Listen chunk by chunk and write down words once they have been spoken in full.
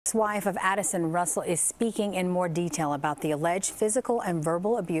Ex-wife of Addison, Russell, is speaking in more detail about the alleged physical and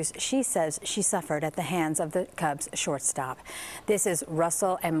verbal abuse she says she suffered at the hands of the Cubs shortstop. This is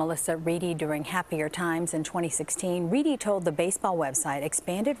Russell and Melissa Reedy during Happier Times in 2016. Reedy told the baseball website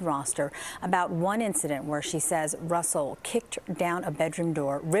Expanded Roster about one incident where she says Russell kicked down a bedroom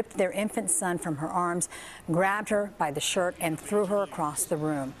door, ripped their infant son from her arms, grabbed her by the shirt, and threw her across the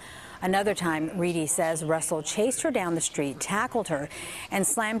room. Another time, Reedy says Russell chased her down the street, tackled her, and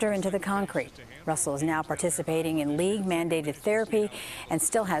slammed her into the concrete. Russell is now participating in league-mandated therapy and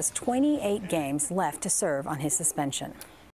still has 28 games left to serve on his suspension.